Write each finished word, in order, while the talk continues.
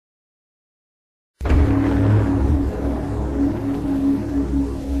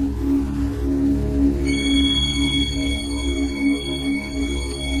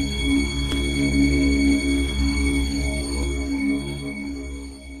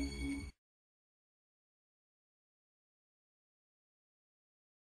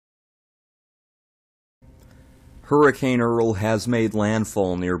Hurricane Earl has made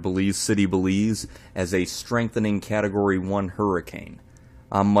landfall near Belize City, Belize, as a strengthening Category 1 hurricane.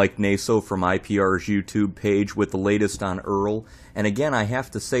 I'm Mike Naso from IPR's YouTube page with the latest on Earl, and again I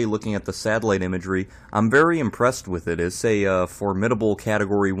have to say, looking at the satellite imagery, I'm very impressed with it. It's a formidable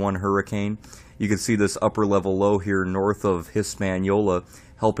Category 1 hurricane. You can see this upper level low here north of Hispaniola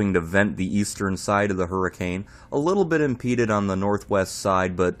helping to vent the eastern side of the hurricane. A little bit impeded on the northwest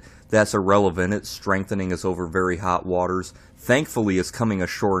side, but that's irrelevant. It's strengthening us over very hot waters. Thankfully, it's coming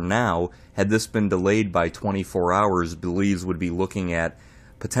ashore now. Had this been delayed by 24 hours, Belize would be looking at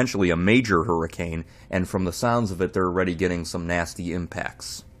potentially a major hurricane, and from the sounds of it, they're already getting some nasty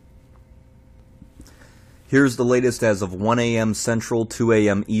impacts. Here's the latest as of 1 a.m. Central, 2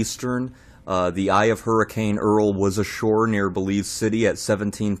 a.m. Eastern. The eye of Hurricane Earl was ashore near Belize City at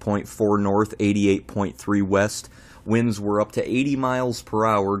 17.4 north, 88.3 west. Winds were up to 80 miles per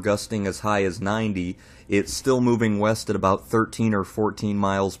hour, gusting as high as 90. It's still moving west at about 13 or 14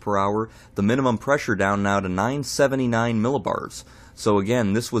 miles per hour. The minimum pressure down now to 979 millibars. So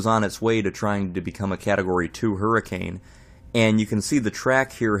again, this was on its way to trying to become a Category 2 hurricane. And you can see the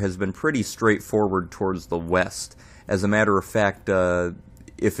track here has been pretty straightforward towards the west. As a matter of fact,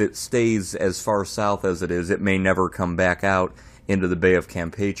 if it stays as far south as it is, it may never come back out into the Bay of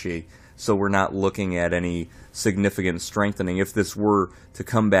Campeche. So we're not looking at any significant strengthening. If this were to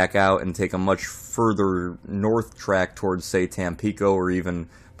come back out and take a much further north track towards, say, Tampico or even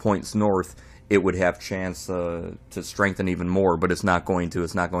points north, it would have chance to strengthen even more, but it's not going to.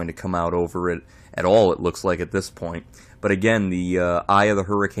 It's not going to come out over it at all, it looks like, at this point. But again, the eye of the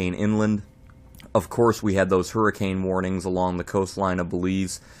hurricane inland. Of course, we had those hurricane warnings along the coastline of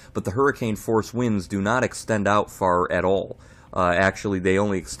Belize, but the hurricane force winds do not extend out far at all. Actually, they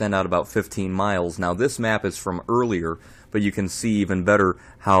only extend out about 15 miles. Now, this map is from earlier, but you can see even better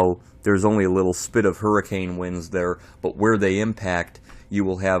how there's only a little spit of hurricane winds there, but where they impact, you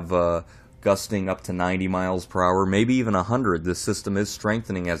will have gusting up to 90 miles per hour, maybe even 100. This system is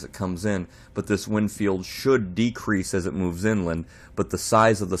strengthening as it comes in, but this wind field should decrease as it moves inland, but the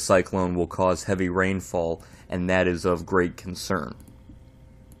size of the cyclone will cause heavy rainfall, and that is of great concern.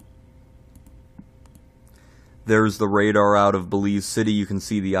 There's the radar out of Belize City. You can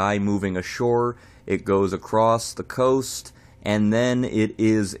see the eye moving ashore. It goes across the coast, and then it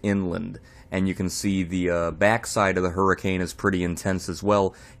is inland. And you can see the backside of the hurricane is pretty intense as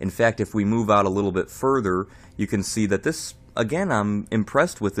well. In fact, if we move out a little bit further, you can see that this, again, I'm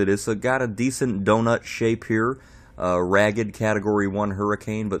impressed with it. It's got a decent donut shape here. Ragged Category 1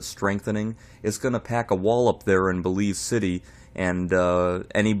 hurricane, but strengthening. It's going to pack a wallop there in Belize City, and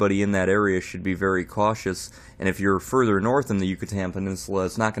anybody in that area should be very cautious. And if you're further north in the Yucatan Peninsula,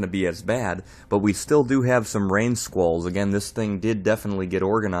 it's not going to be as bad, but we still do have some rain squalls. Again, this thing did definitely get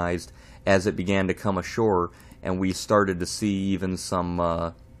organized as it began to come ashore, and we started to see even some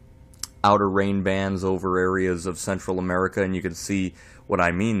outer rain bands over areas of Central America, and you can see what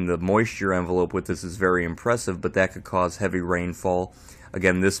I mean. The moisture envelope with this is very impressive, but that could cause heavy rainfall.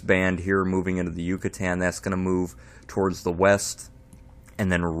 Again, this band here moving into the Yucatan, that's going to move towards the west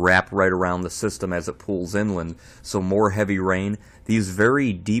and then wrap right around the system as it pulls inland. So more heavy rain. These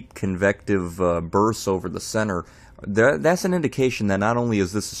very deep convective bursts over the center, that's an indication that not only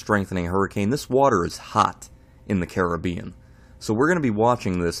is this a strengthening hurricane, this water is hot in the Caribbean. So we're going to be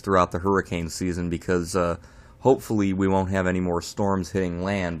watching this throughout the hurricane season because hopefully we won't have any more storms hitting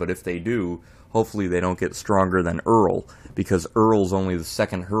land, but if they do, hopefully they don't get stronger than Earl, because Earl's only the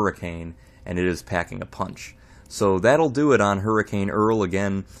second hurricane and it is packing a punch. So that'll do it on Hurricane Earl.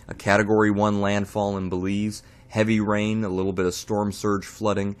 Again, a Category 1 landfall in Belize, heavy rain, a little bit of storm surge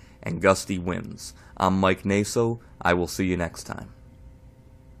flooding, and gusty winds. I'm Mike Naso. I will see you next time.